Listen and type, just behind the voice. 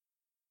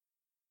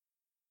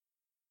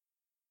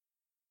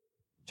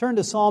Turn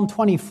to Psalm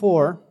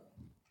 24.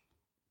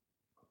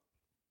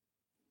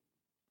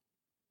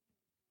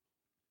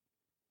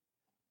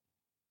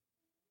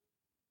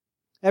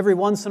 Every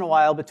once in a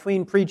while,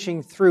 between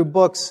preaching through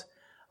books,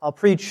 I'll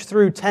preach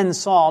through 10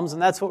 Psalms,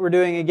 and that's what we're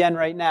doing again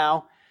right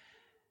now.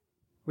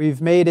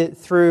 We've made it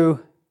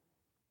through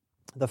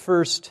the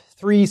first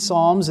 3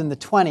 Psalms in the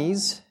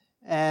 20s,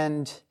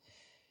 and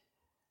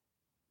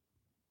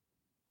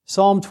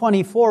Psalm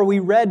 24 we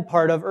read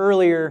part of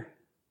earlier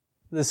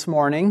this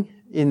morning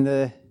in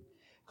the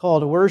call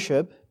to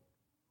worship.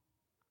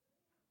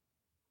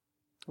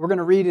 We're going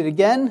to read it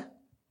again,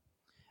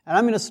 and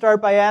I'm going to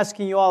start by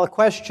asking you all a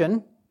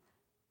question.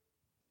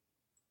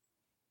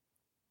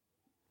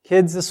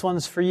 Kids, this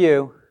one's for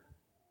you.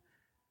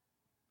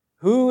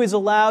 Who is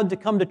allowed to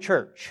come to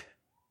church?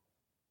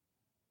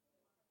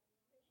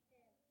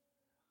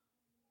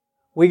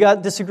 We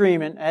got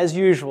disagreement, as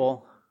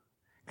usual.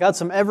 Got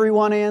some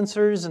everyone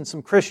answers and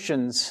some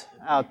Christians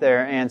out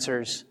there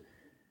answers.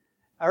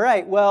 All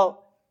right,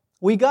 well,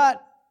 we got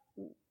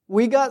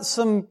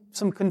some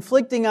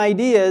conflicting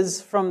ideas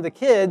from the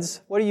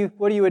kids. What do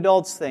you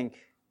adults think?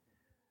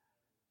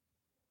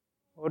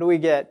 What do we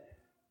get?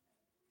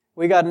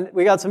 We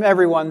got some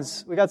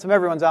everyone's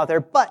out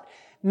there, but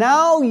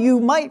now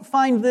you might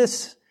find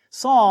this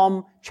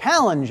psalm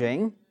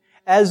challenging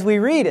as we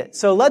read it.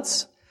 So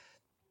let's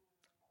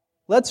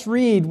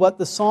read what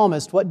the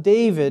psalmist, what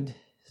David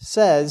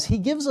says. He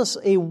gives us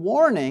a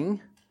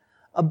warning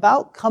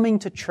about coming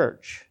to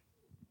church.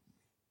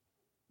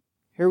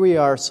 Here we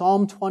are,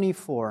 Psalm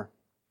 24.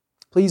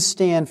 Please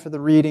stand for the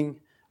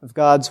reading of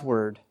God's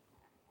Word.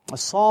 A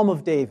Psalm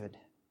of David.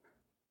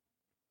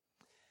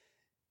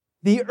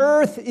 The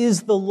earth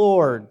is the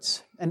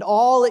Lord's, and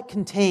all it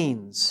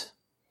contains,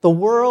 the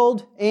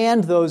world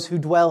and those who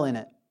dwell in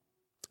it.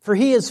 For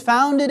He has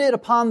founded it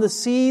upon the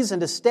seas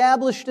and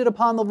established it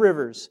upon the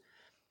rivers.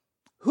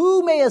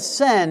 Who may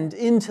ascend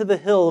into the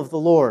hill of the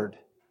Lord?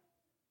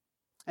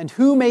 And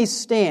who may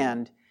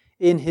stand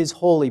in His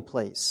holy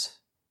place?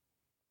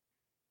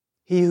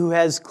 He who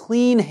has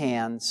clean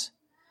hands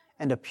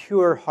and a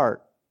pure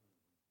heart,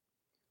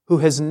 who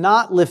has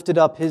not lifted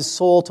up his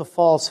soul to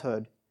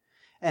falsehood,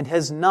 and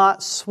has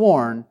not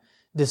sworn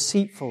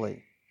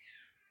deceitfully.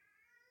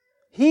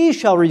 He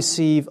shall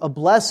receive a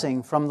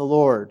blessing from the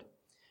Lord,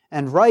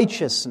 and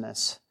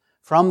righteousness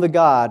from the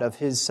God of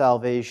his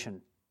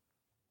salvation.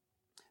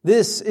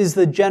 This is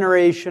the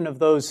generation of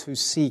those who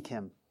seek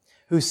Him,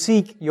 who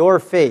seek your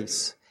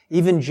face,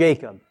 even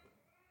Jacob.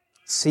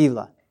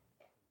 Selah.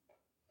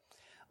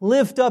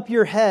 Lift up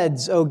your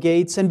heads, O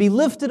gates, and be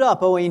lifted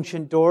up, O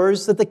ancient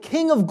doors, that the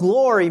King of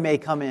glory may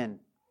come in.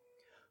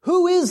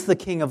 Who is the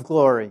King of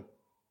glory?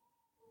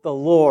 The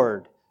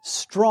Lord,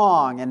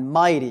 strong and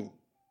mighty.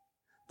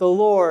 The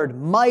Lord,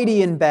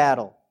 mighty in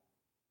battle.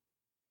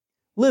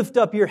 Lift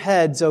up your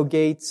heads, O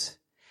gates,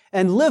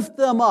 and lift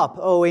them up,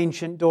 O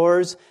ancient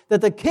doors,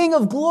 that the King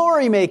of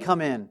glory may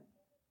come in.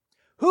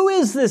 Who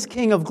is this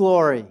King of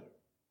glory?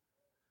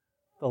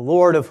 The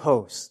Lord of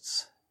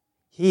hosts.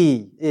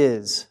 He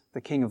is the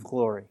King of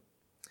glory.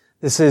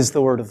 This is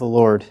the word of the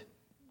Lord.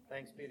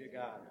 Thanks be to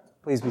God.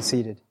 Please be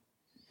seated.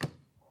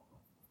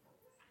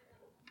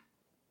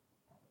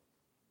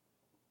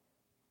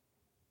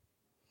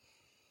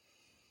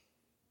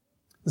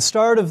 The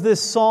start of this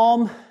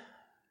psalm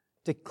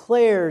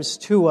declares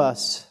to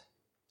us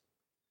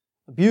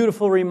a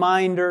beautiful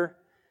reminder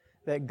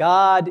that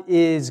God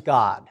is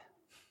God.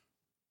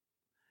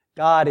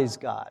 God is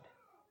God.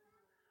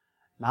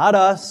 Not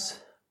us.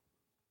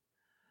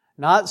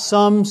 Not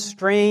some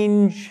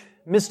strange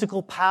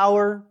mystical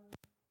power.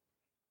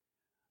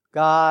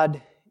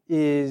 God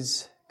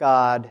is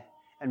God.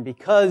 And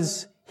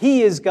because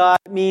He is God,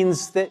 it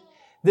means that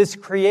this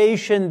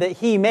creation that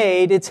He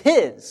made, it's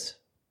His.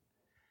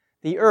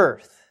 The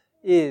earth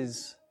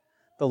is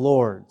the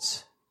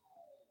Lord's,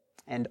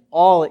 and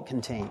all it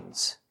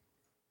contains.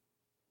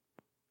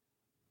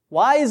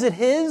 Why is it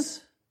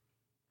His?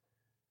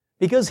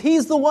 Because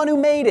He's the one who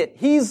made it.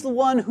 He's the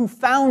one who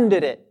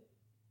founded it.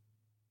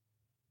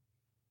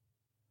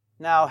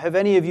 Now, have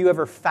any of you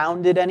ever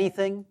founded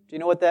anything? Do you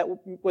know what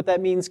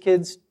that means,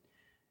 kids?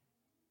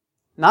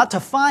 Not to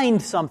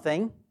find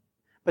something,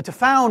 but to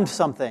found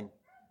something.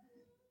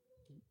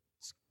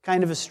 It's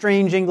kind of a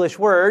strange English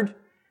word.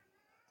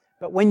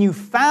 But when you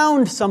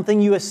found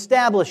something, you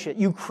establish it.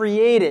 You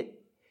create it.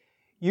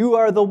 You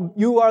are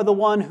the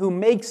one who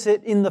makes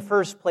it in the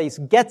first place,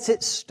 gets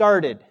it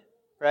started,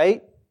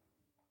 right?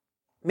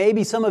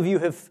 Maybe some of you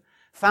have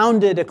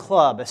founded a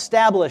club,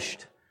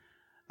 established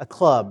a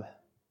club.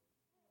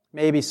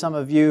 Maybe some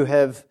of you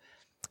have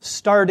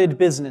started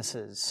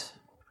businesses.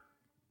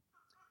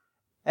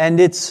 And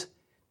it's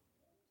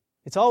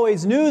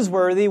always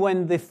newsworthy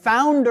when the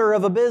founder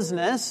of a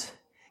business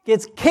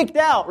gets kicked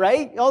out,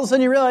 right? All of a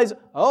sudden you realize,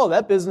 oh,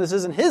 that business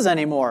isn't his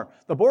anymore.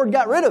 The board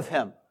got rid of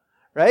him,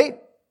 right?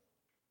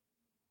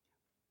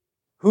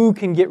 Who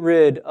can get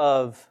rid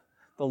of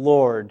the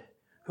Lord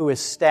who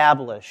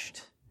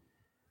established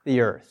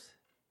the earth,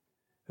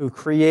 who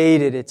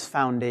created its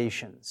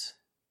foundations?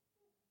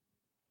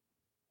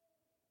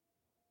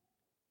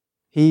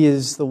 He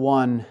is the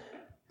one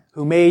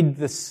who made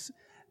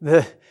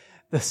the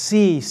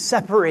sea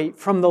separate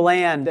from the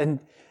land, and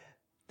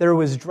there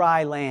was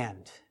dry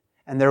land,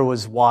 and there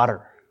was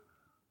water.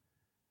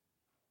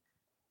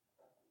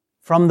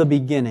 From the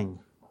beginning,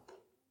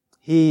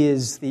 He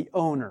is the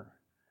owner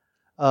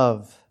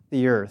of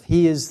the earth.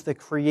 He is the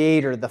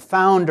creator, the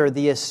founder,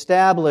 the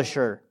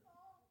establisher.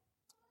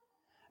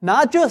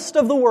 Not just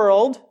of the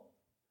world,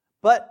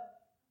 but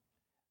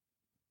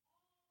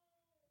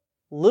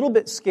a little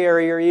bit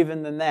scarier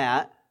even than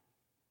that.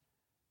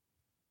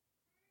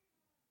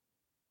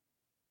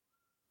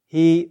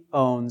 He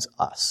owns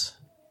us.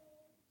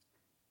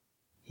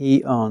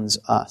 He owns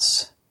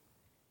us.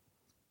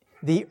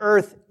 The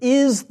earth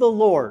is the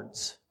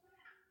Lord's.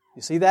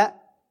 You see that?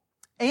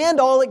 And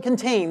all it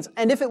contains.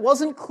 And if it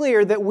wasn't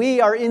clear that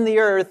we are in the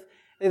earth,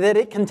 that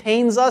it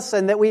contains us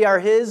and that we are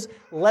His,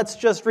 let's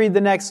just read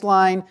the next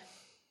line.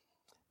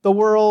 The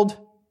world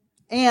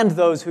and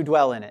those who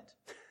dwell in it.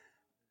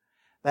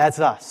 That's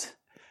us.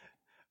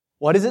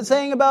 What is it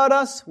saying about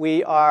us?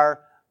 We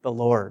are the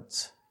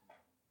Lord's.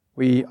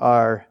 We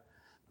are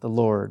the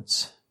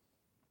Lord's.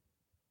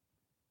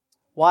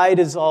 Why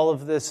does all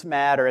of this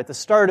matter? At the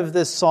start of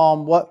this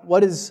psalm,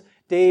 what is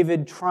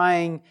David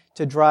trying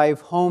to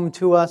drive home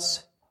to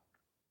us?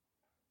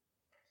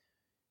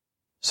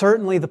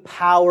 Certainly the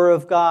power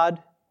of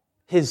God,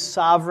 His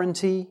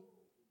sovereignty,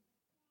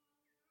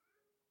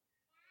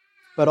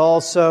 but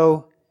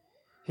also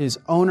His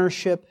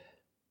ownership.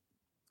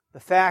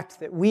 The fact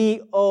that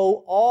we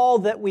owe all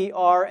that we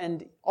are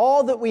and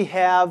all that we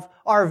have,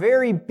 our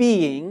very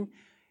being,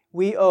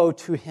 we owe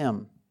to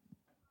Him.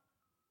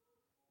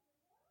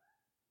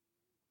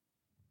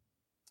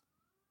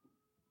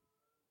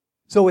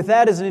 So with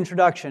that as an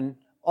introduction,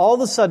 all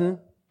of a sudden,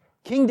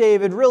 King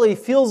David really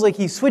feels like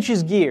he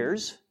switches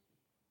gears.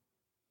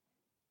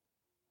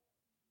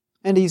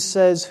 And he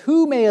says,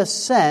 "Who may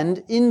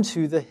ascend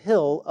into the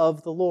hill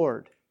of the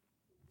Lord?"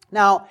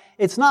 Now,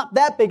 it's not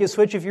that big a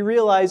switch if you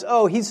realize,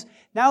 he's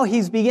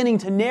beginning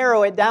to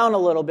narrow it down a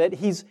little bit.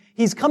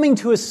 He's coming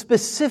to a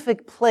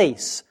specific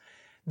place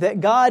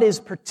that God is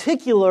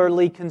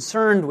particularly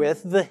concerned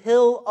with, the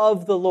hill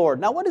of the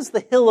Lord. Now, what is the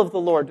hill of the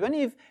Lord? Do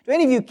any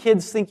of you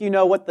kids think you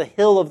know what the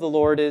hill of the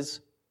Lord is?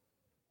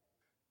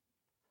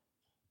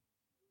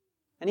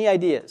 Any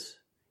ideas?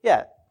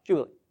 Yeah,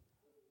 Julie.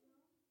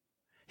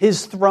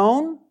 His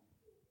throne?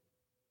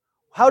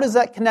 How does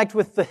that connect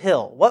with the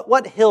hill?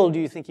 What hill do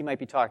you think he might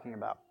be talking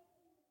about?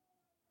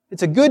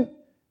 It's a good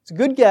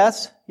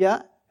guess.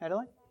 Yeah,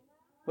 Adeline?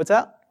 What's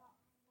that?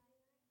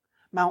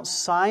 Mount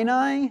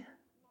Sinai?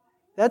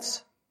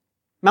 That's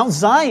Mount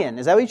Zion.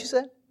 Is that what you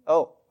said?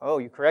 Oh,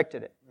 you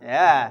corrected it.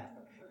 Yeah,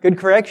 good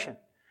correction.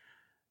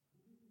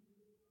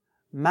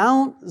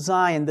 Mount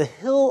Zion, the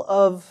hill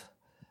of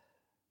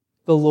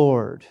the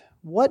Lord.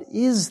 What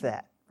is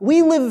that?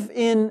 We live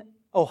in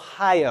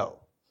Ohio,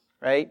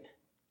 right?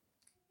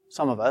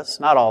 Some of us,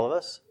 not all of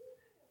us.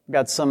 We've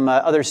got some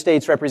other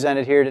states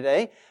represented here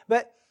today.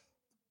 But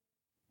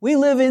we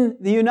live in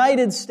the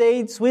United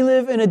States. We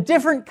live in a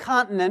different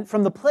continent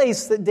from the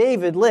place that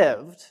David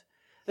lived.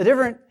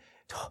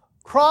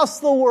 Across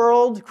the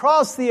world,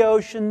 across the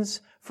oceans,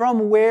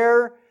 from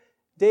where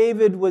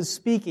David was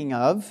speaking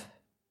of.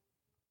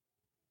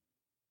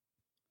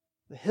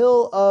 The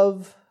hill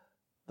of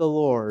the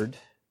Lord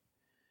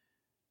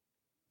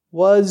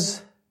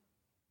was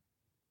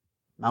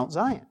Mount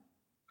Zion.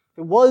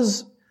 It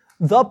was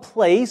the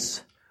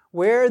place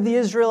where the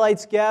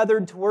Israelites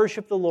gathered to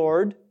worship the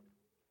Lord.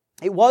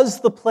 It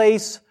was the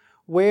place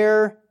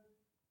where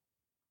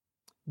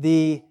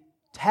the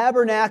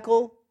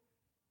tabernacle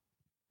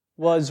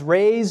was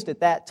raised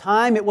at that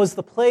time. It was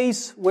the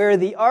place where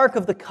the Ark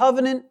of the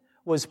Covenant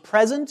was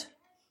present.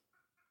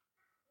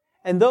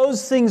 And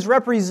those things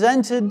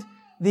represented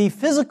the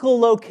physical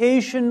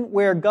location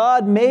where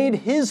God made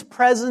His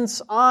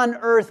presence on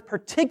earth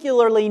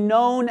particularly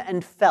known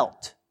and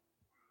felt.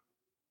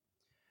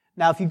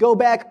 Now, if you go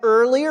back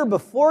earlier,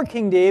 before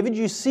King David,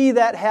 you see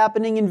that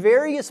happening in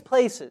various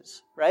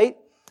places, right?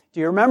 Do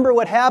you remember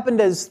what happened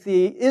as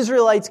the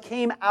Israelites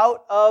came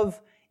out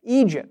of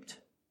Egypt?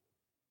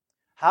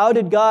 How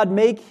did God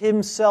make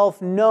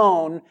Himself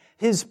known,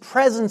 His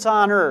presence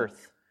on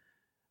earth?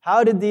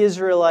 How did the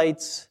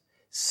Israelites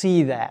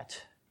see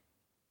that?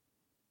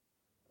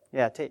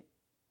 Yeah, Tate.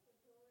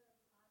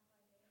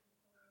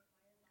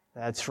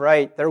 That's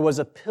right. There was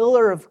a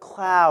pillar of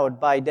cloud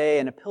by day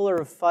and a pillar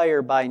of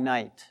fire by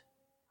night.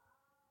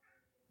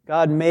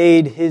 God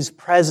made His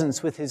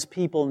presence with His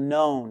people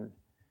known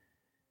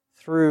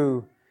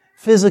through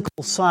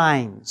physical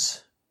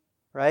signs,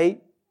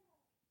 right?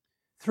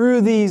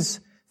 Through these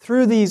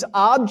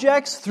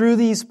objects, through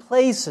these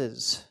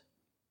places.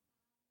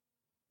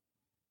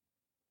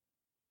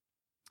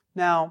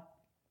 Now,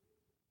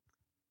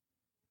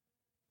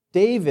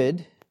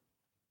 David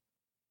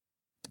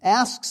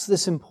asks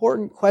this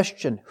important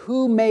question: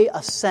 who may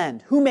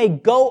ascend? Who may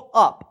go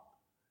up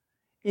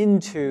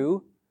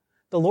into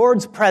the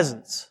Lord's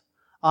presence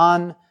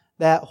on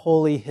that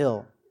holy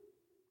hill?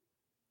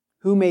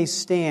 Who may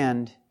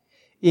stand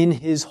in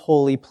His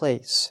holy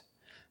place.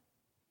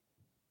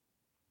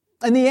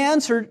 And the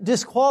answer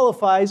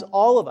disqualifies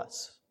all of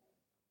us.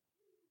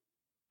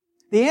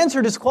 The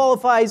answer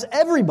disqualifies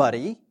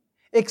everybody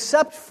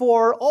except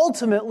for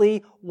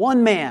ultimately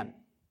one man,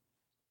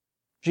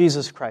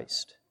 Jesus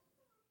Christ.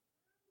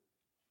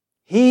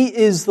 He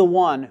is the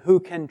one who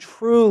can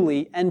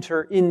truly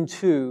enter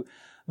into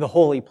the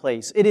holy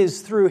place. It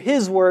is through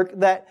His work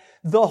that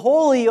the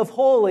Holy of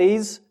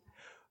Holies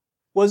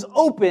was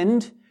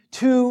opened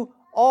to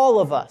all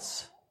of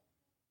us.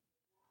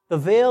 The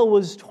veil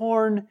was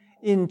torn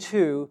in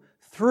two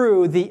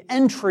through the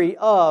entry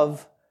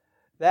of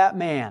that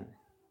man,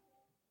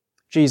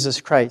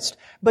 Jesus Christ.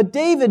 But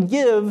David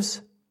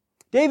gives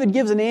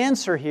an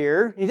answer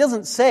here. He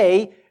doesn't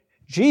say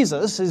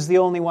Jesus is the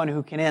only one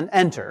who can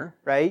enter,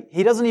 right?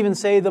 He doesn't even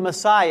say the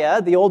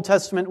Messiah, the Old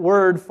Testament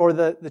word for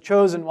the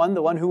chosen one,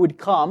 the one who would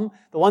come,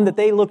 the one that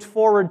they looked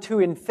forward to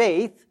in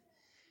faith.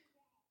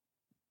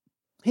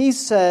 He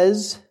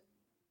says,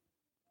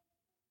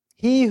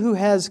 "He who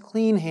has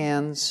clean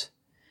hands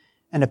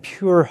and a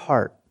pure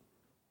heart,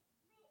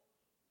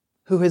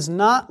 who has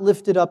not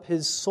lifted up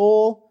his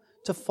soul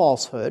to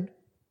falsehood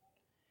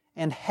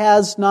and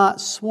has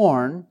not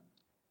sworn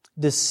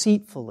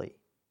deceitfully."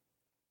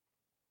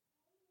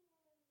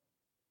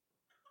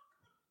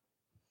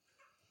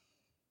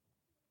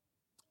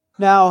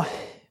 Now,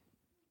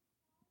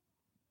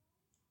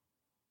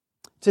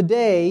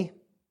 today,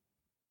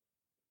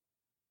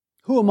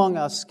 who among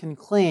us can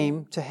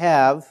claim to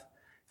have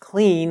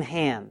clean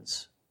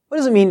hands? What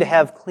does it mean to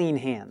have clean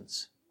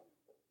hands?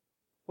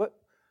 What?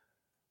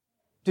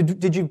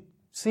 Did you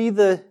see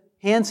the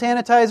hand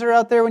sanitizer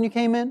out there when you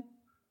came in?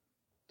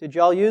 Did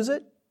y'all use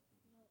it?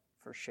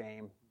 For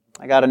shame.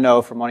 I got a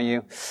no from one of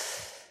you.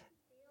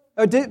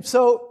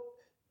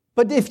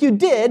 But if you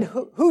did,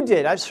 who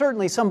did?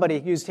 Certainly somebody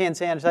used hand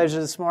sanitizer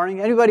this morning.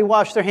 Anybody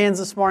washed their hands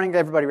this morning?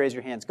 Everybody raise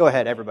your hands. Go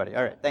ahead, everybody.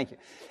 All right, thank you.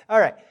 All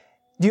right.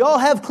 Do you all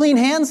have clean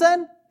hands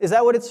then? Is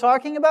that what it's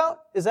talking about?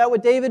 Is that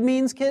what David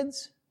means,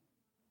 kids?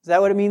 Is that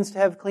what it means to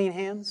have clean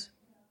hands?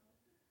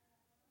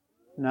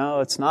 No,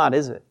 it's not,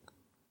 is it?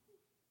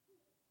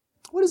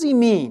 What does he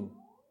mean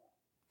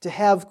to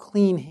have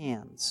clean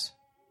hands?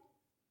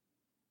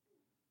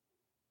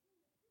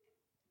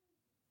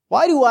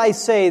 Why do I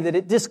say that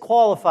it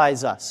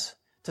disqualifies us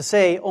to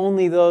say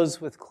only those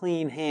with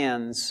clean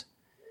hands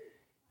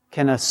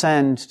can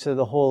ascend to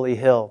the holy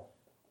hill,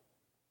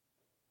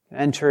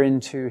 enter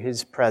into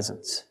His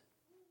presence?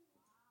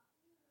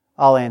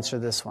 I'll answer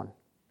this one.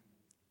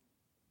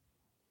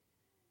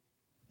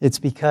 It's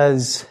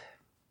because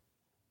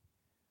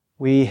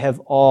we have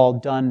all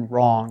done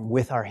wrong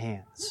with our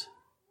hands.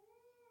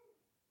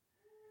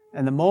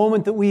 And the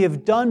moment that we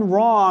have done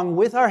wrong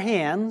with our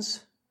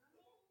hands,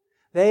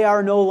 they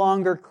are no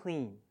longer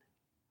clean.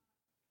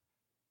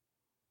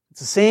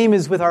 It's the same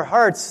as with our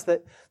hearts,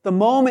 that the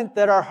moment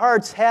that our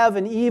hearts have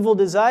an evil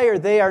desire,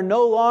 they are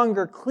no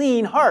longer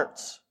clean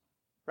hearts,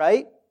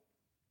 right?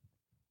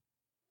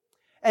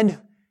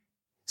 And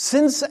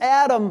since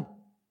Adam,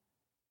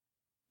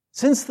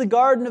 since the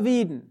Garden of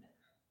Eden,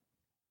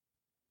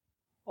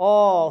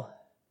 all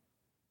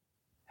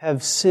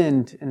have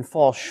sinned and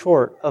fall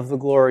short of the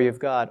glory of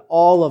God.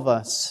 All of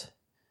us,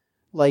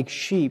 like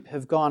sheep,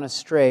 have gone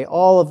astray.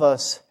 All of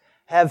us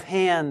have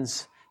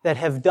hands that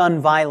have done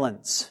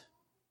violence.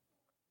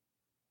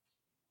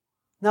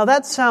 Now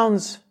that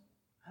sounds,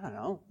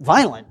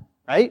 violent,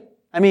 right?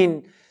 I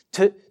mean,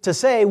 to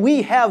say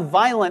we have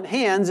violent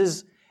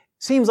hands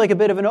seems like a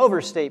bit of an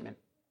overstatement.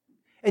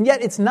 And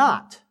yet it's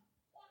not.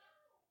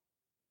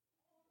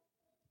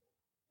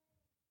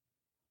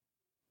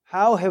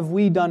 How have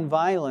we done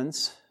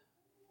violence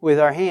with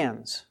our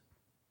hands?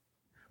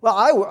 Well,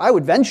 I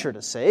would venture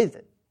to say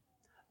that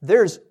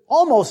there's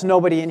almost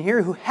nobody in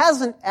here who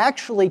hasn't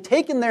actually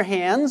taken their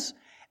hands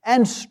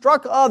and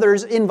struck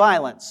others in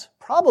violence,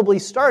 probably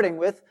starting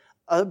with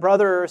a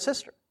brother or a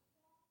sister,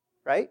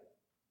 right?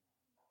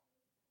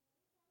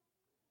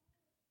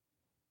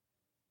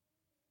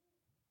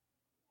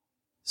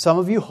 Some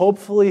of you,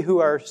 hopefully, who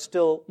are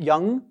still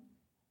young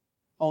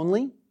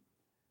only,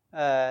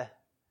 have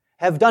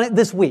done it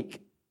this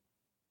week.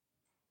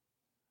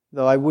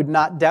 Though I would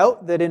not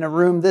doubt that in a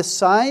room this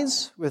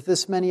size, with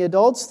this many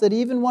adults, that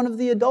even one of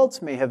the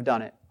adults may have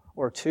done it,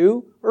 or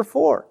two, or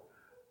four.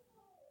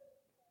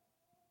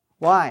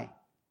 Why?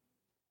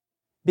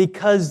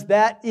 Because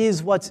that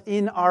is what's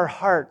in our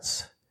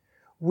hearts.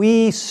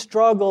 We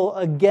struggle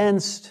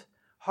against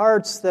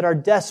hearts that are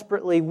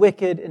desperately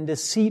wicked and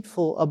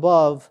deceitful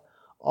above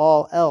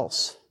all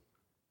else.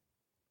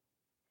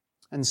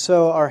 And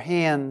so our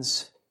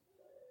hands,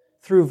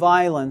 through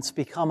violence,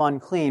 become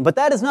unclean. But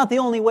that is not the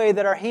only way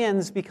that our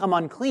hands become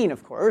unclean,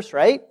 of course,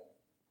 right?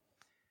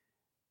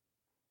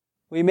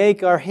 We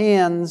make our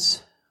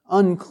hands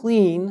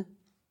unclean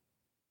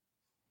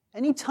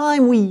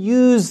anytime we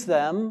use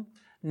them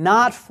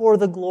not for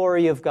the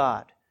glory of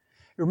God.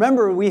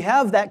 Remember, we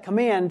have that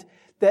command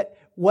that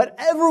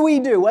whatever we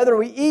do, whether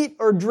we eat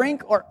or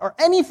drink or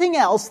anything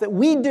else that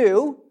we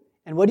do,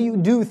 and what do you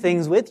do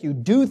things with? You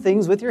do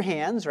things with your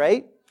hands,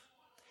 right?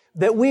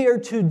 that we are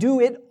to do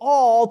it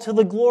all to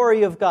the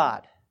glory of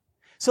God.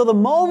 So the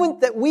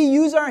moment that we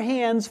use our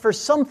hands for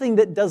something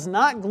that does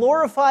not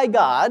glorify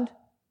God,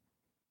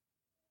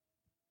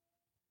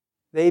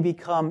 they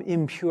become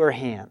impure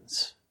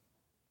hands.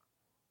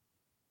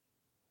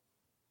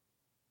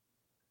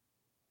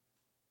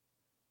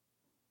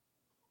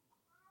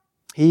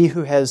 He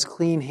who has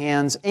clean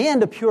hands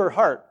and a pure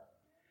heart.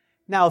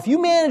 Now, if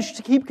you manage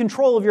to keep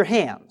control of your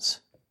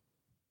hands,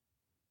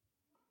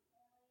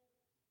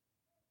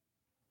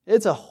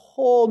 it's a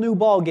whole new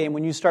ballgame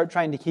when you start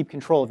trying to keep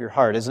control of your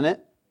heart, isn't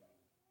it?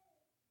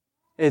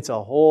 It's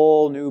a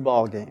whole new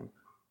ballgame.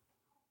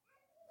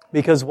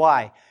 Because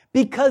why?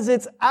 Because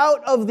it's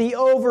out of the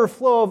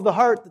overflow of the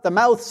heart that the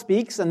mouth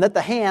speaks and that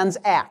the hands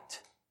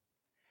act.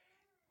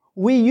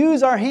 We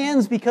use our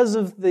hands because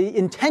of the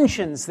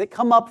intentions that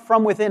come up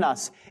from within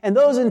us. And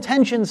those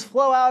intentions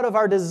flow out of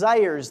our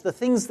desires, the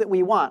things that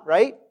we want,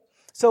 right?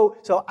 So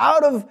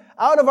out of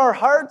our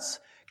hearts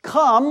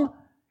come,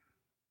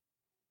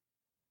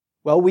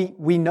 well,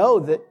 we know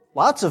that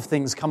lots of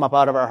things come up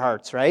out of our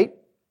hearts, right?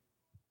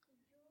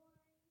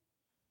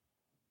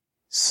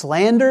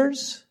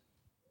 Slanders.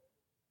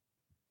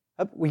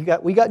 We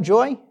got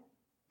joy?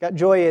 Got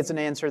joy as an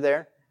answer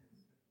there.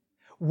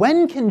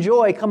 When can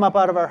joy come up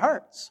out of our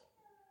hearts?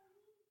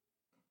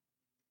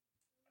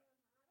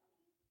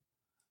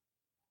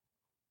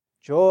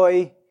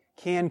 Joy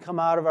can come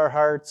out of our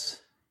hearts.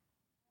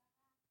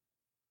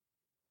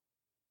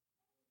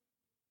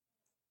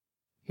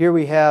 Here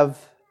we have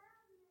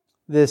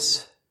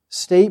this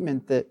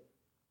statement that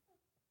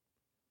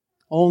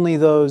only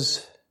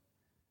those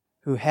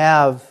who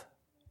have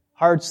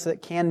hearts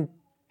that can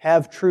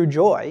have true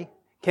joy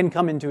can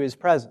come into His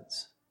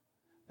presence.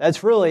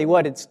 That's really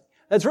what it's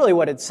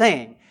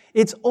saying.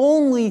 It's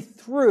only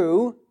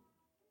through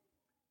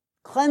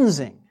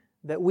cleansing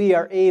that we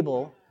are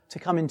able to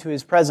come into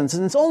His presence.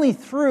 And it's only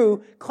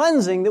through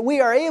cleansing that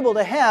we are able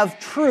to have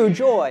true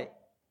joy.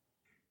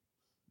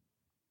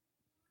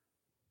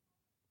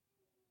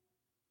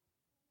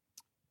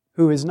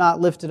 Who has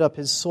not lifted up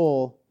his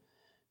soul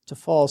to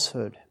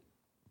falsehood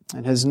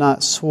and has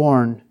not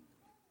sworn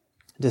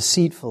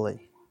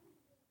deceitfully.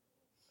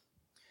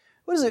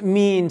 What does it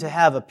mean to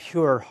have a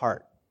pure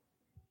heart?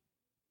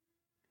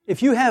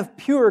 If you have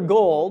pure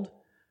gold,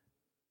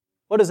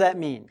 what does that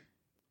mean?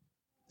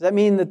 Does that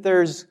mean that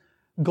there's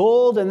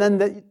gold and then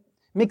that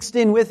mixed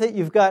in with it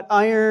you've got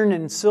iron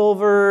and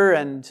silver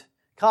and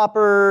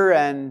copper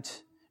and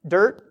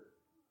dirt?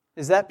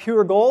 Is that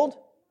pure gold?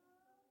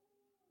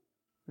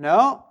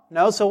 No.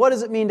 So what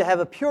does it mean to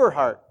have a pure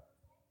heart?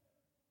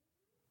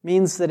 It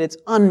means that it's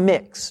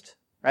unmixed,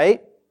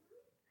 right?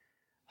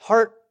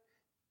 Heart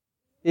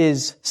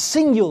is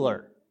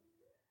singular,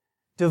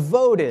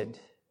 devoted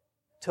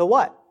to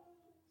what?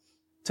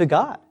 To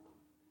God,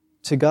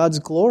 to God's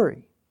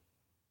glory.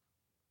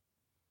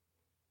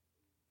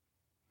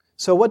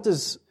 So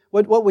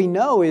what we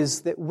know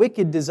is that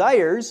wicked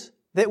desires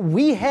that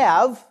we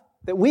have,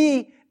 that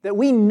we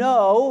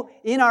know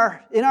in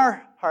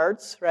our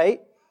hearts,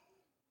 right?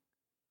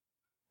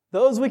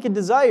 Those wicked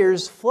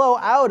desires flow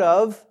out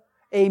of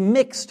a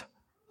mixed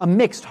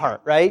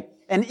heart, right?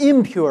 An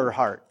impure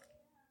heart.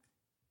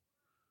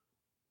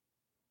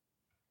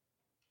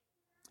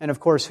 And of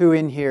course, who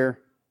in here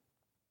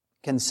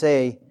can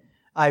say,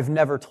 I've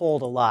never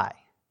told a lie?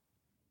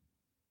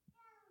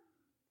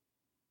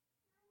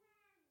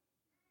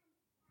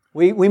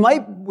 We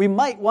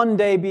might one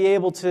day be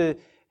able to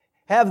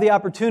have the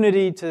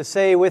opportunity to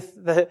say with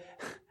the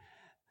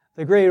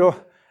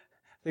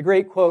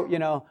great quote,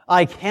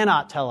 I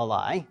cannot tell a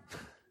lie.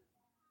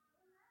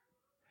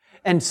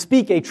 And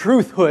speak a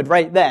truthhood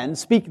right then.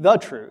 Speak the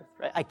truth.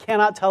 Right? I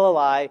cannot tell a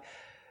lie.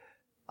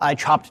 I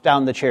chopped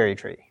down the cherry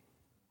tree.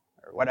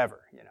 Or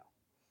whatever,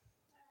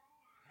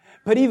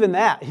 But even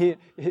that,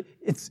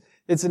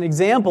 it's an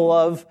example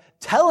of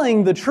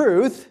telling the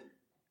truth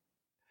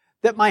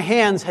that my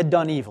hands had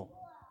done evil.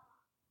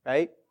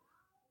 Right?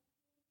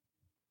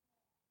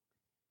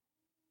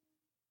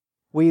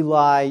 We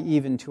lie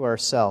even to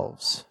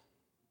ourselves.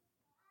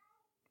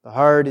 The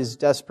heart is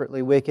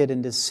desperately wicked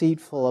and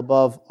deceitful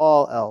above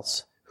all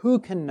else. Who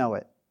can know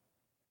it?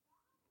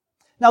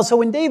 Now, so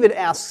when David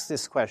asks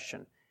this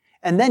question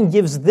and then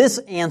gives this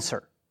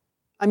answer,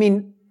 I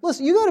mean,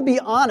 listen, you got to be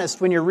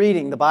honest when you're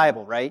reading the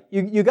Bible, right?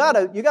 You got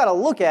to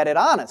look at it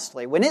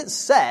honestly. When it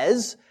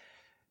says,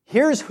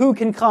 here's who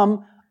can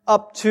come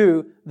up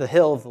to the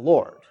hill of the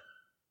Lord.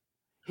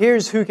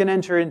 Here's who can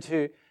enter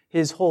into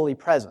His holy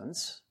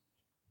presence.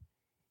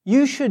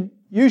 You should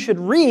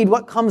read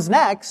what comes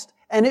next,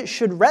 and it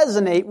should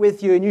resonate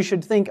with you, and you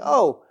should think,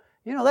 oh,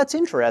 that's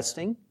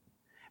interesting,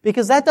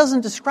 because that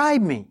doesn't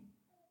describe me.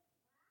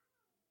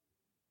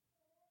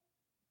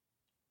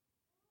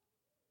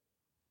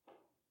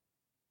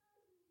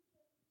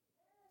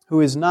 Who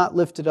has not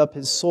lifted up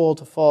his soul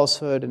to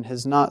falsehood and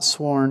has not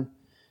sworn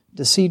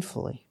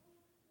deceitfully.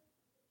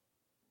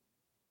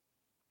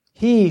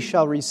 He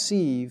shall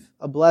receive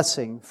a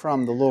blessing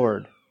from the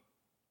Lord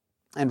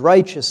and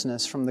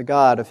righteousness from the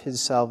God of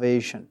his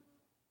salvation.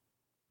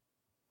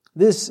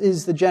 This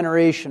is the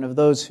generation of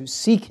those who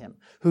seek Him,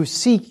 who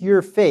seek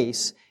your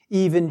face,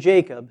 even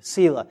Jacob,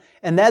 Selah.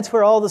 And that's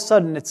where all of a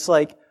sudden it's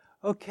like,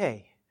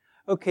 okay,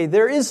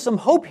 there is some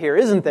hope here,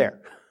 isn't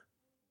there?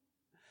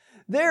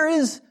 There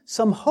is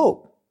some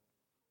hope.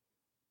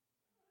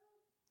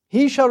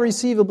 He shall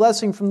receive a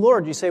blessing from the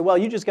Lord. You say, well,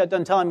 you just got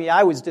done telling me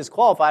I was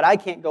disqualified. I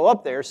can't go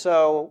up there.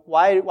 So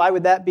why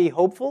would that be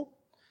hopeful?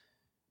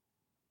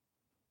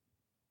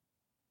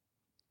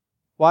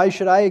 Why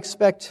should I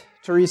expect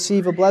to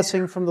receive a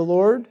blessing from the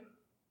Lord?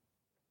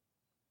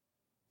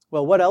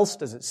 Well, what else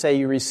does it say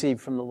you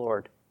receive from the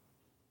Lord?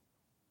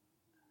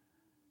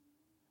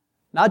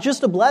 Not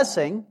just a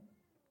blessing,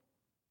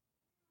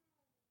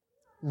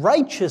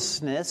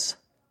 righteousness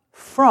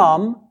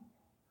from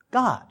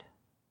God.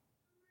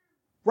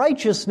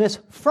 Righteousness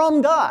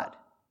from God.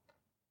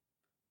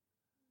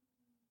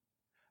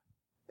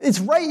 It's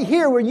right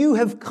here where you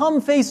have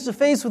come face to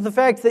face with the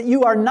fact that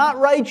you are not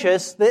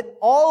righteous, that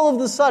all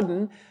of a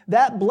sudden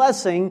that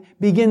blessing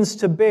begins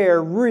to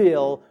bear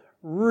real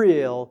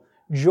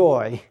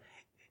joy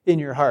in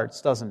your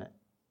hearts, doesn't it?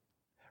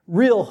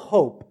 Real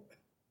hope.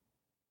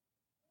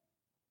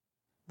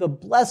 The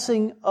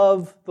blessing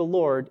of the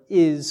Lord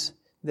is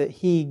that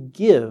He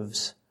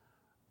gives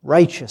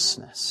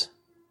righteousness.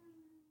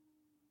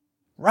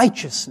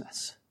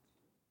 Righteousness.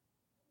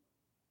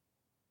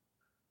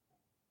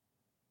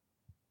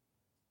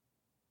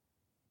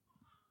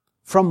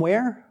 From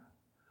where?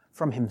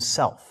 From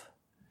Himself.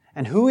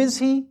 And who is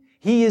He?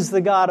 He is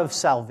the God of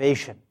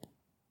salvation.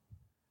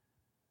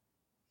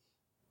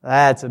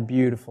 That's a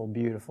beautiful,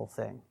 beautiful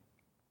thing.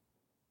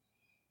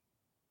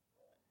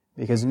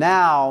 Because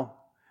now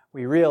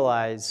we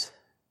realize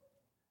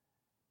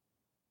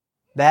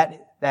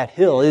that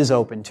hill is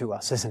open to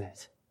us, isn't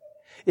it?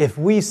 If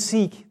we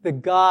seek the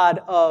God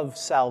of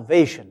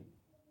salvation,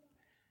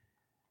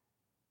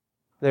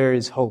 there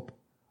is hope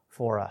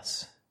for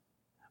us.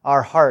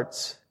 Our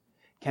hearts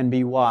can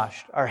be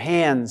washed. Our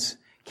hands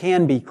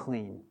can be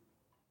clean.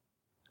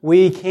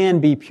 We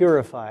can be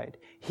purified.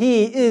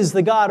 He is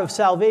the God of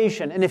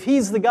salvation. And if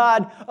He's the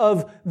God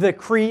of the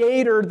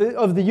creator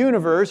of the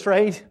universe,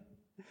 right?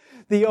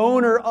 The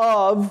owner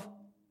of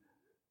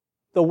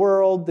the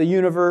world, the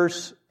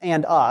universe,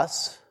 and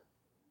us.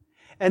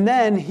 And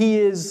then He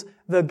is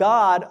the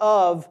God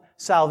of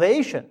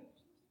salvation.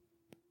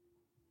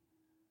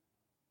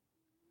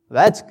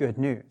 That's good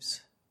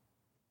news.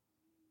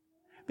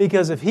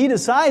 Because if He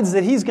decides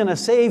that He's going to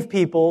save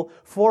people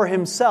for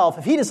Himself,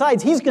 if He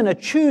decides He's going to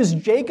choose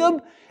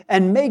Jacob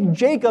and make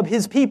Jacob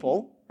His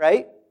people,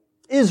 right?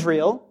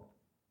 Israel,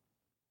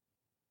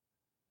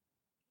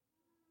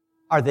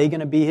 are they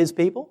going to be His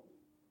people?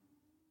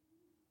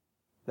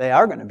 They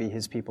are going to be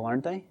His people,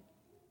 aren't they?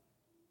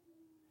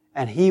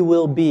 And He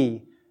will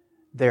be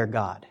their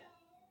God.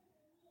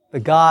 The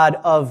God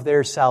of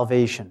their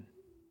salvation.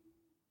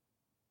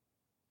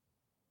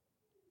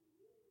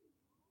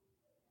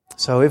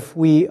 So if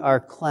we are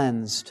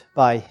cleansed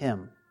by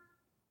Him,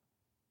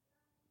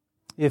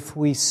 if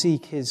we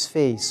seek His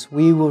face,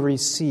 we will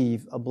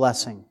receive a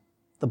blessing.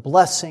 The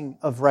blessing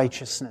of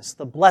righteousness.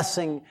 The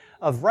blessing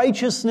of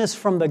righteousness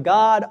from the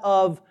God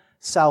of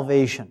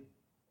salvation.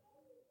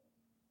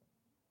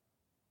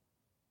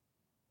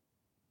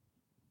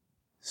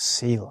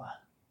 Selah.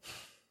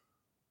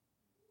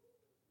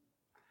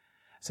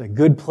 It's a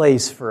good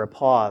place for a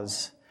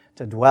pause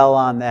to dwell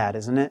on that,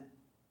 isn't it?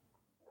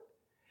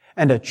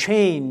 And a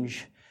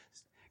change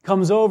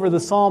comes over the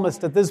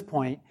psalmist at this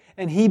point,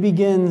 and he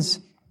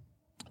begins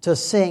to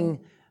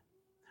sing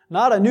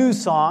not a new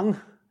song,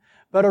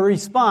 but a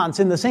response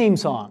in the same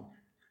song.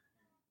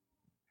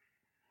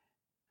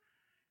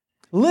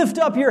 Lift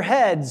up your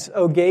heads,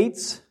 O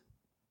gates,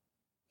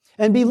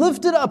 and be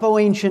lifted up, O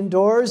ancient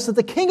doors, that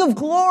the King of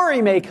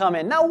glory may come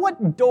in. Now,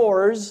 what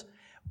doors,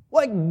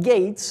 what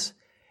gates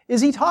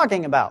is he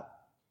talking about?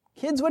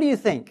 Kids, what do you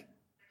think?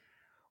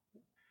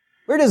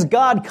 Where does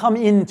God come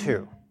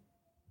into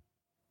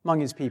among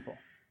His people?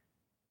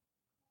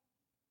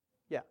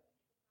 Yeah.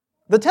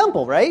 The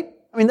temple, right?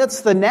 I mean,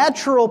 that's the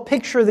natural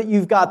picture that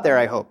you've got there,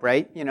 I hope,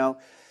 right? You know,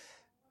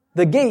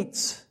 the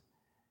gates,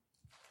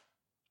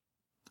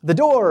 the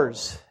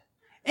doors,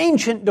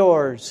 ancient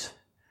doors.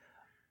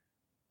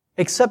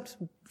 Except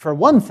for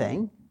one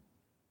thing,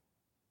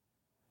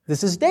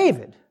 this is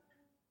David.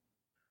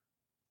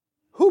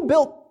 Who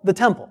built the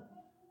temple?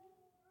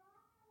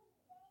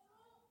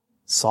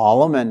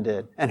 Solomon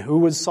did. And who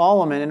was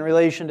Solomon in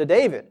relation to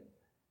David?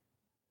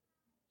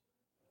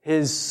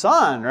 His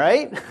son,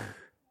 right?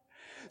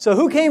 So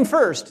who came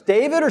first,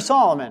 David or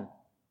Solomon?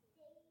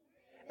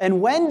 And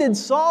when did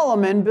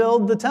Solomon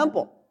build the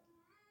temple?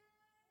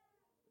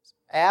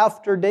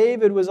 After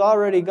David was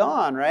already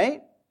gone,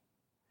 right?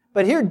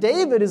 But here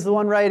David is the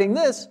one writing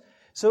this.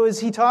 So is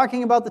he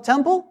talking about the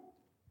temple?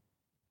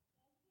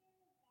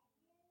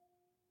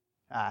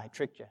 I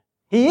tricked you.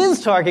 He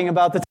is talking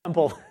about the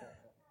temple.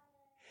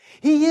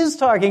 He is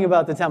talking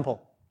about the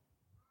temple.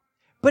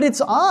 But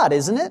it's odd,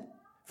 isn't it?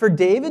 For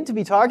David to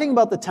be talking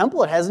about the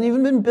temple, it hasn't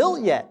even been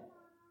built yet.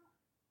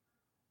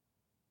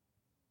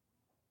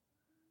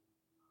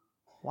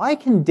 Why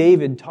can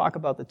David talk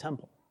about the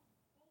temple?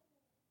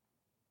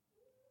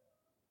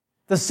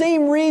 The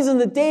same reason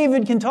that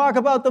David can talk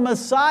about the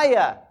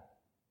Messiah.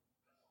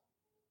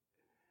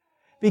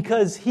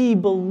 Because he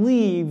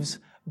believes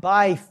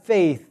by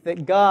faith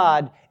that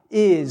God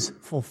is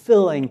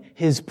fulfilling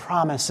His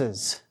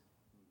promises.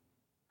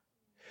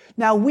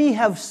 Now, we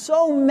have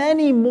so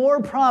many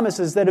more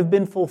promises that have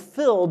been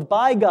fulfilled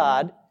by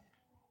God.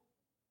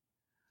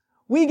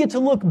 We get to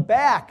look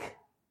back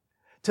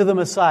to the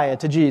Messiah,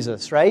 to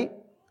Jesus, right?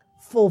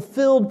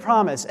 Fulfilled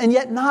promise. And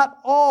yet not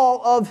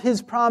all of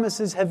His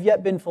promises have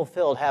yet been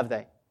fulfilled, have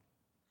they?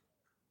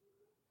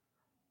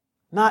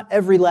 Not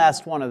every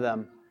last one of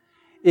them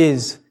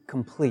is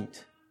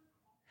complete.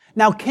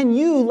 Now, can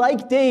you,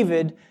 like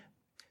David,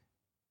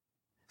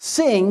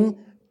 sing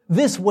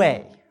this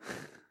way?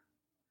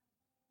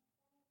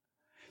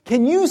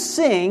 Can you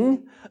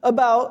sing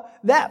about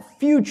that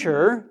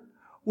future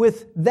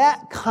with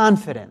that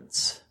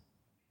confidence?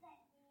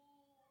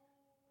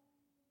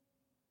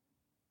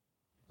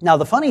 Now,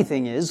 the funny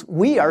thing is,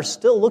 we are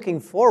still looking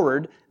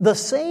forward the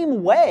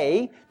same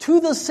way to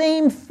the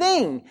same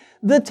thing,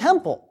 the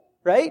temple,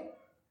 right?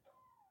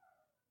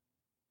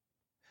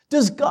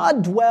 Does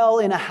God dwell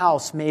in a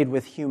house made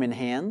with human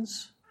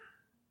hands?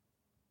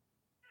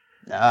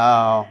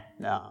 No.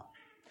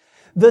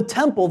 The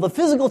temple, the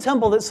physical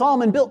temple that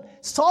Solomon built,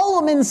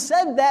 Solomon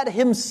said that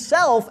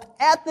himself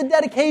at the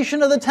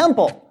dedication of the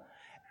temple,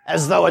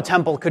 as though a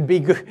temple could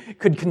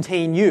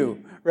contain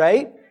you,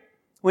 right?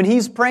 When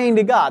he's praying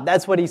to God,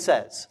 that's what he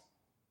says.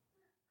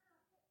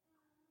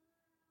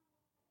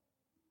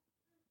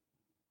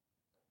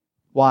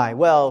 Why?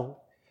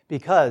 Well,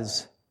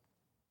 because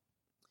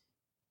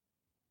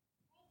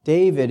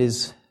David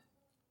is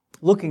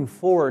looking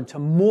forward to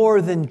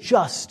more than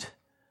just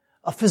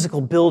a physical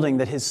building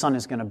that his son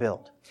is going to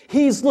build.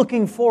 He's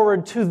looking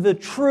forward to the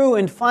true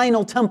and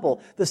final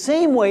temple, the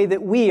same way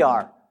that we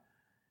are.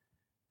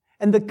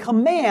 And the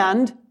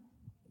command,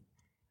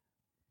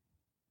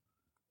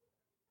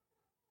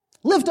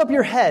 lift up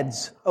your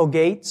heads, O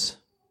gates,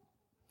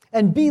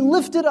 and be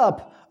lifted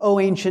up, O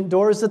ancient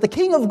doors, that the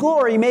King of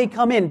glory may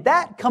come in.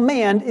 That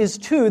command is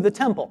to the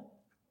temple.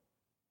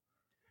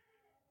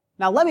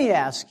 Now let me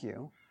ask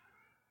you,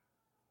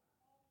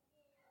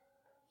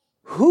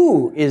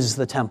 who is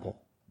the temple?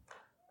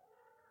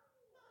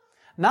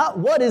 Not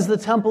what is the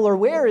temple or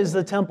where is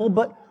the temple,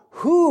 but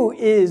who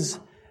is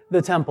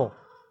the temple?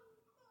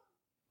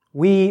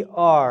 We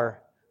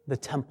are the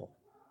temple.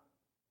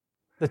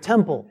 The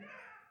temple,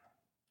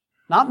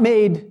 not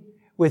made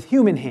with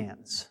human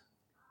hands.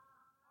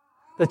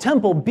 The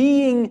temple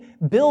being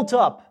built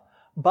up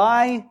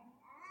by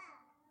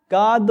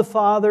God the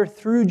Father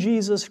through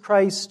Jesus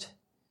Christ,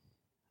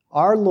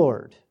 our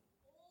Lord.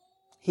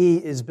 He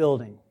is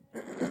building.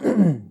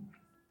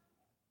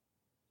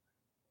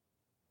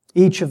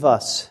 Each of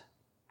us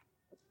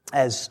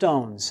as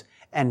stones,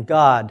 and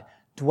God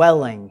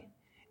dwelling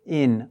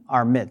in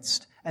our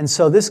midst. And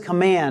so this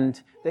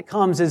command that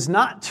comes is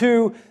not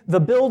to the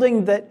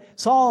building that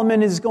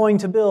Solomon is going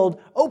to build.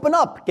 Open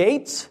up,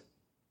 gates.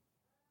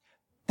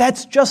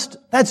 That's just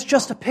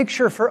a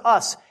picture for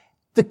us.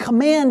 The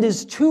command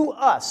is to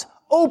us.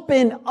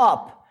 Open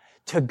up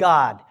to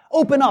God.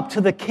 Open up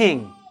to the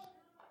King.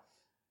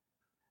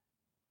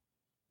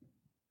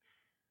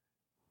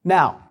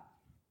 Now,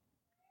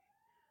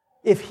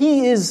 if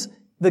He is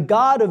the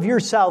God of your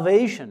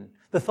salvation,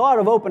 the thought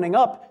of opening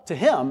up to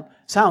Him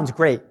sounds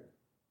great.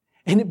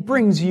 And it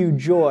brings you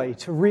joy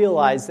to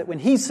realize that when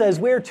He says,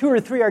 where 2 or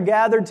 3 are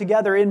gathered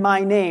together in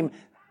my name,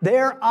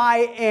 there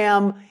I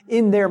am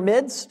in their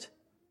midst.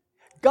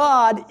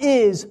 God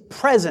is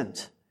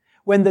present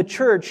when the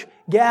church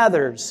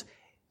gathers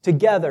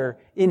together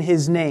in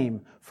His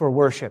name for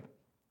worship.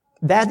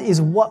 That is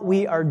what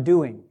we are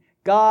doing.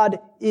 God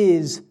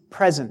is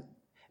present.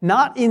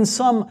 Not in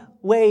some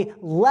way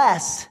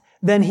less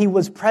than He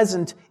was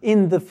present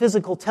in the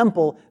physical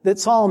temple that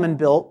Solomon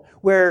built,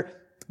 where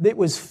it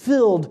was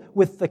filled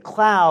with the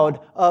cloud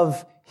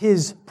of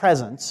His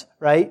presence,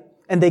 right?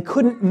 And they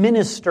couldn't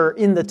minister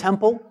in the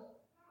temple.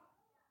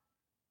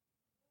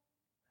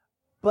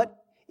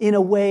 But in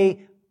a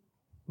way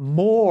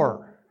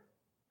more,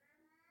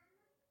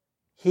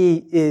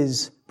 He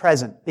is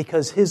present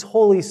because His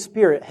Holy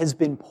Spirit has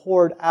been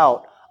poured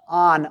out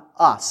on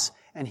us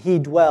and He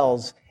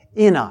dwells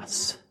in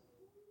us.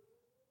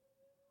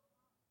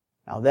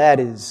 Now that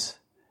is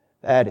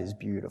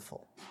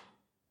beautiful.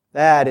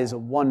 That is a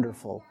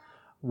wonderful,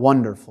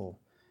 wonderful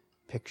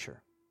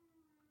picture.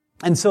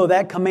 And so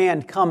that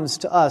command comes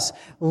to us.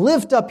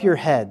 Lift up your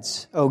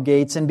heads, O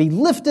gates, and be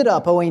lifted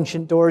up, O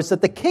ancient doors,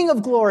 that the King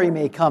of glory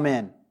may come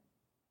in.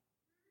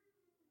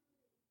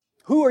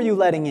 Who are you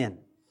letting in?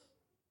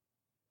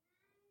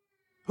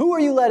 Who are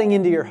you letting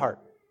into your heart?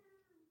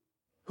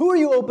 Who are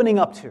you opening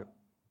up to?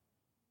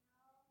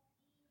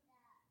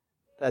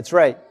 That's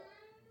right.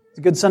 It's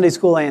a good Sunday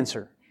school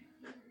answer.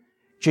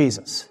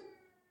 Jesus.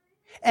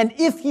 And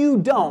if you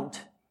don't,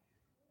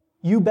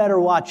 you better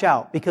watch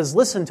out, because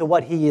listen to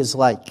what He is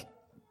like.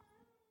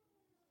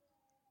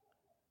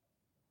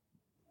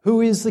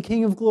 Who is the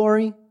King of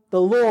glory?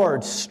 The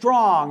Lord,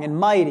 strong and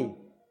mighty.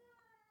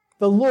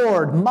 The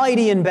Lord,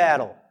 mighty in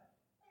battle.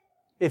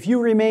 If you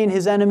remain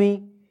His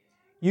enemy,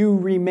 you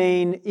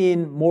remain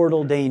in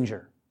mortal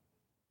danger.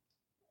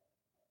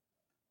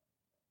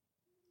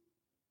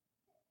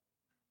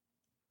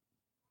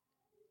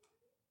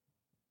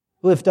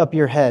 Lift up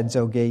your heads,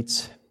 O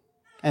gates,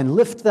 and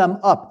lift them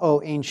up,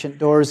 O ancient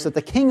doors, that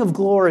the King of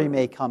glory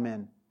may come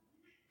in.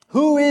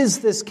 Who is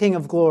this King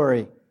of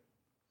glory?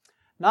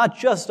 Not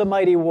just a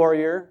mighty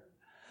warrior,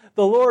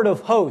 the Lord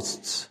of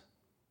hosts.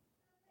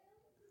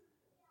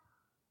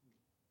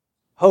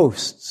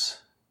 Hosts.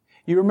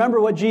 You remember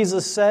what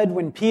Jesus said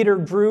when Peter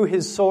drew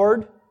his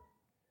sword?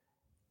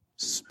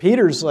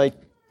 Peter's like,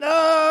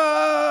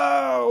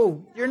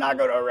 no, you're not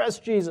going to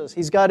arrest Jesus.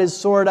 He's got his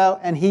sword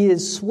out and he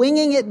is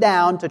swinging it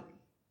down to...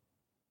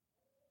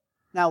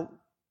 Now,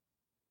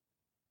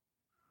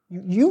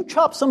 you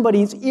chop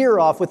somebody's ear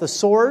off with a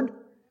sword.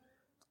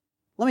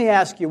 Let me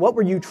ask you, what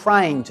were you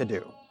trying to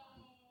do?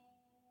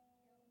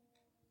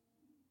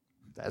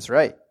 That's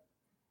right.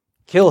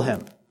 Kill him.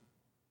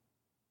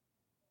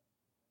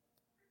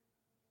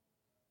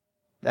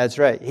 That's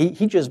right.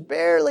 He just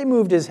barely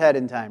moved his head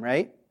in time,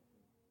 right?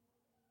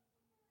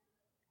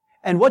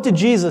 And what did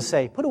Jesus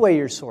say? Put away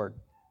your sword.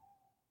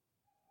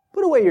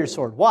 Put away your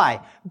sword.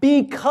 Why?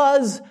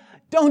 Because,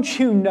 don't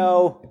you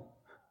know,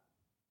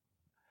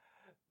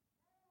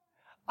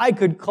 I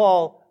could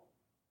call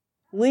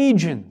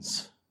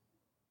legions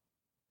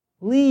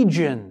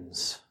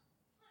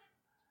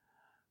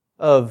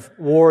of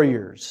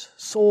warriors,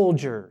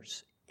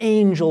 soldiers,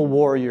 angel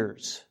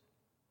warriors.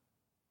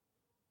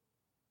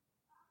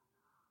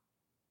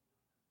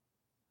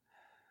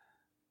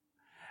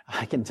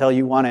 I can tell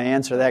you want to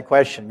answer that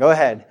question. Go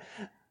ahead.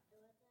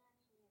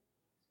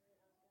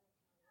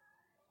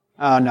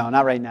 Oh, no,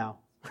 not right now.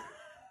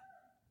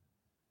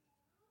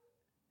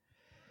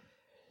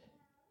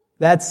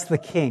 That's the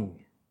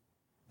King.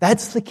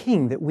 That's the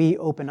King that we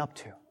open up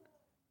to.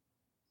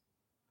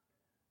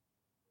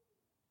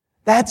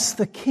 That's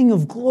the King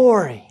of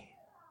glory.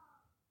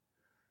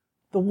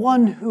 The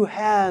one who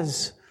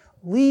has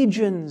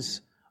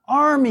legions,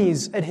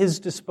 armies at His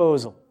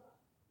disposal.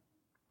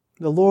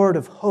 The Lord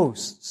of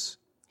hosts.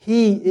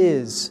 He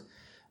is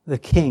the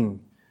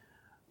King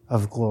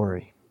of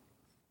glory.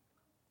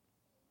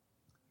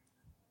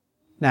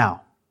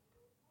 Now,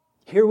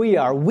 here we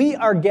are. We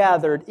are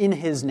gathered in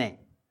His name.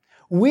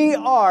 We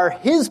are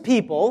His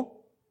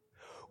people.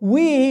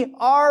 We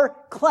are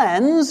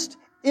cleansed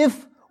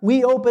if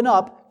we open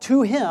up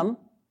to Him.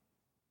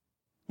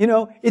 You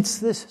know, it's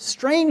this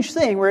strange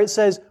thing where it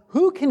says,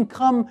 who can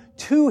come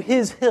to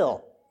His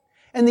hill?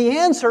 And the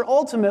answer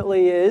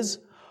ultimately is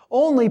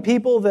only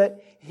people that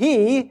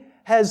He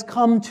has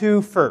come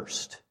to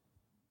first.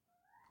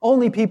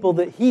 Only people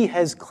that He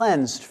has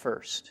cleansed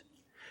first.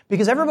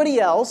 Because everybody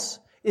else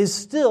is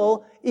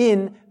still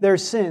in their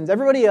sins.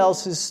 Everybody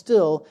else is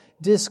still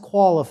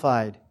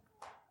disqualified.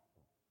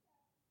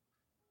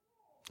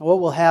 What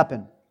will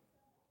happen?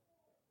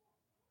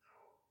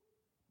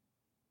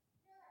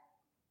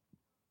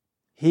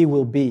 He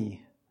will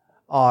be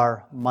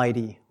our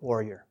mighty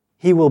warrior.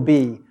 He will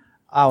be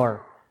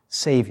our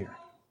Savior.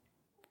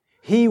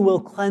 He will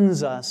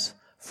cleanse us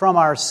from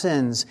our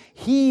sins.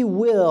 He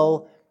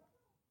will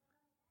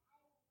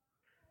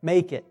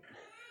make it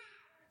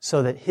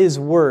so that His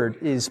word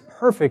is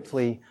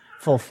perfectly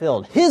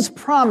fulfilled. His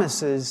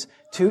promises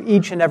to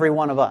each and every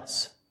one of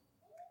us.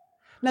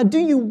 Now, do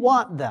you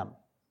want them?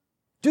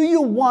 Do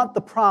you want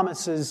the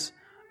promises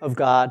of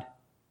God?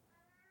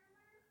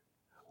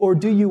 Or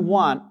do you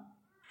want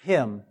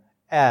Him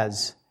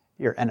as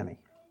your enemy?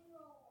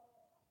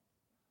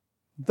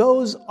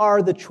 Those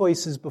are the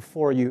choices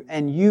before you,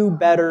 and you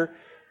better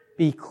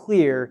be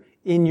clear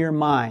in your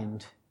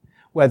mind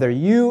whether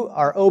you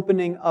are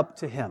opening up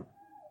to Him,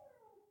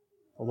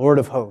 the Lord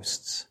of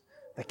hosts,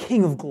 the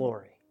King of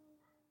glory,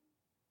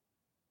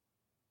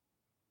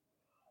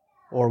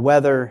 or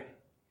whether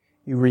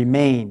you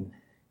remain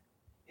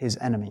His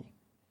enemy.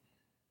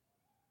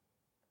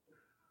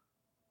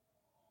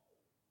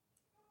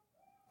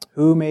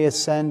 Who may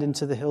ascend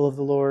into the hill of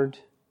the Lord?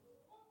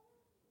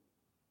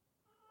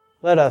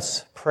 Let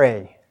us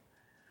pray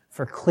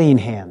for clean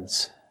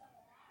hands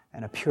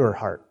and a pure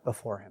heart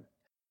before Him.